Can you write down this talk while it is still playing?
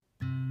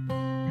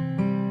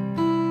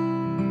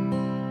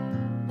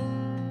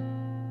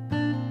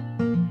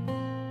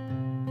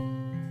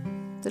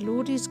The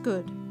Lord is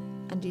good,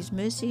 and His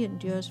mercy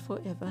endures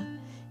forever.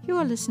 You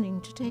are listening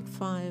to Take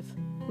 5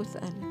 with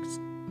Alex.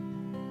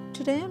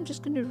 Today I'm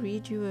just going to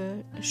read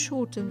you a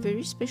short and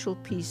very special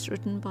piece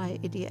written by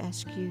Eddie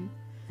Askew.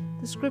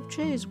 The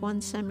scripture is 1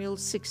 Samuel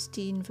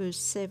 16 verse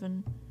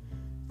 7.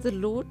 The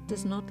Lord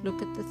does not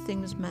look at the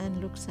things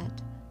man looks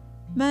at.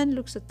 Man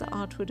looks at the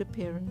outward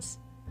appearance,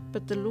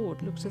 but the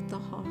Lord looks at the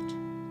heart.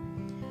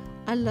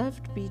 I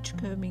loved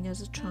beachcombing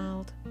as a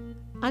child.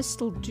 I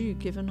still do,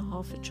 given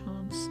half a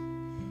chance.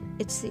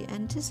 It's the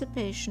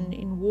anticipation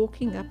in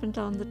walking up and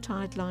down the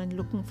tide line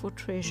looking for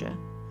treasure.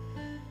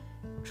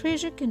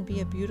 Treasure can be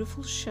a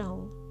beautiful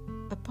shell,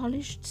 a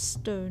polished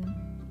stone,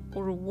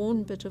 or a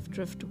worn bit of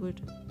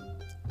driftwood.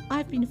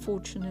 I've been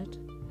fortunate.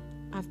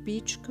 I've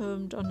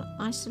beachcombed on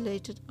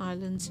isolated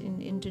islands in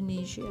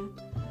Indonesia,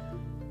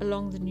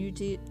 along the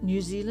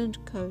New Zealand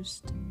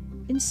coast,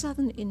 in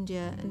southern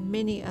India, and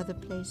many other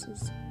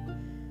places.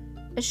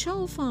 A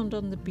shell found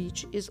on the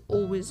beach is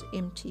always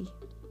empty.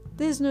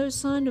 There's no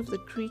sign of the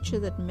creature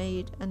that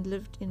made and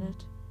lived in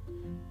it.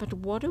 But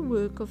what a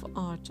work of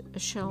art a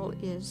shell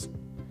is.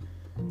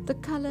 The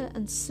color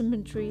and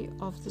symmetry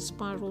of the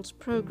spirals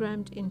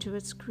programmed into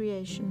its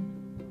creation.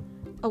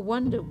 A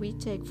wonder we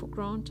take for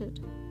granted.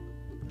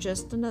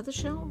 Just another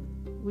shell,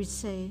 we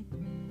say.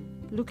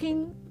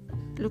 Looking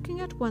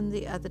at one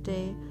the other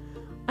day,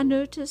 I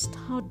noticed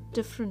how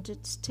different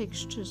its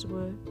textures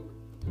were.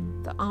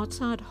 The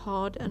outside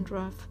hard and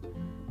rough,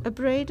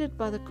 abraded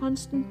by the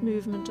constant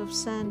movement of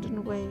sand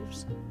and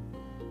waves,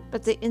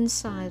 but the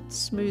inside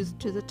smooth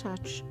to the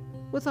touch,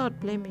 without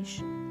blemish.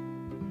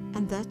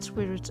 And that's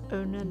where its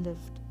owner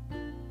lived,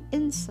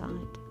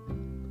 inside.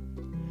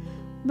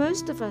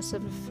 Most of us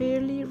have a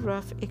fairly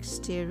rough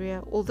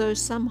exterior, although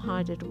some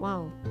hide it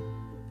well.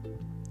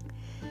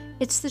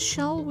 It's the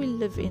shell we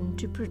live in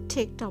to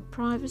protect our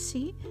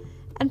privacy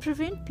and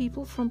prevent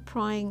people from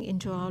prying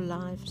into our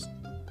lives.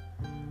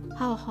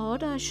 How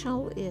hard our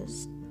shell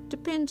is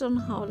depends on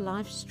how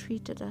life's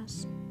treated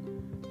us.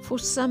 For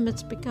some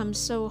it's become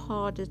so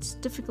hard it's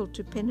difficult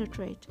to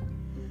penetrate.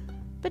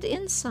 But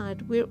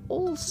inside we're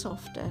all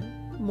softer,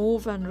 more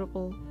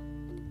vulnerable.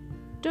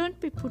 Don't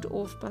be put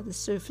off by the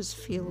surface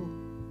feel.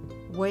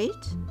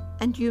 Wait,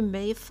 and you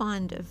may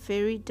find a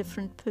very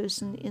different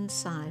person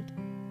inside,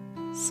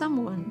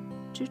 someone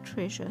to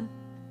treasure.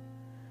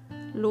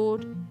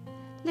 Lord,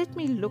 let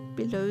me look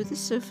below the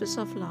surface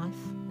of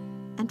life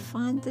and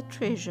find the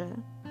treasure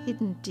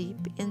hidden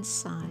deep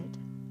inside.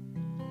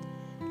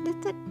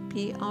 Let that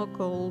be our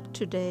goal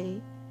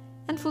today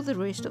and for the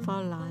rest of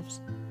our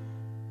lives,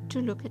 to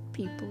look at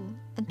people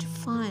and to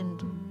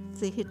find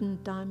the hidden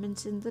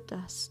diamonds in the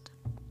dust.